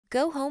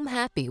Go home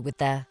happy with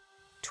the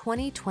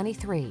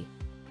 2023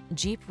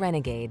 Jeep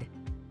Renegade.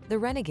 The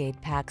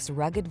Renegade packs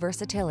rugged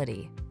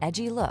versatility,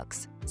 edgy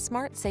looks,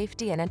 smart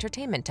safety and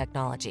entertainment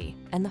technology,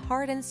 and the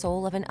heart and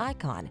soul of an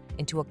icon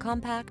into a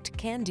compact,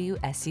 can-do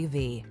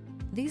SUV.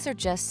 These are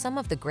just some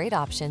of the great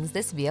options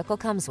this vehicle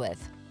comes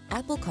with: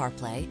 Apple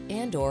CarPlay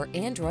and/or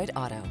Android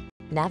Auto,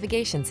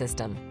 navigation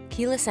system,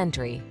 keyless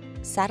entry,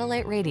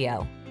 satellite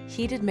radio,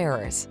 heated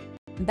mirrors,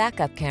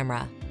 backup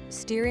camera,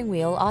 steering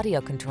wheel audio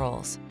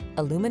controls,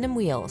 aluminum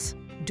wheels,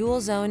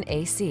 dual zone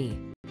AC,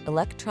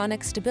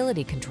 electronic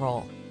stability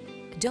control.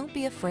 Don't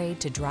be afraid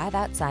to drive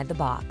outside the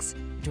box.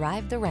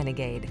 Drive the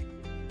Renegade.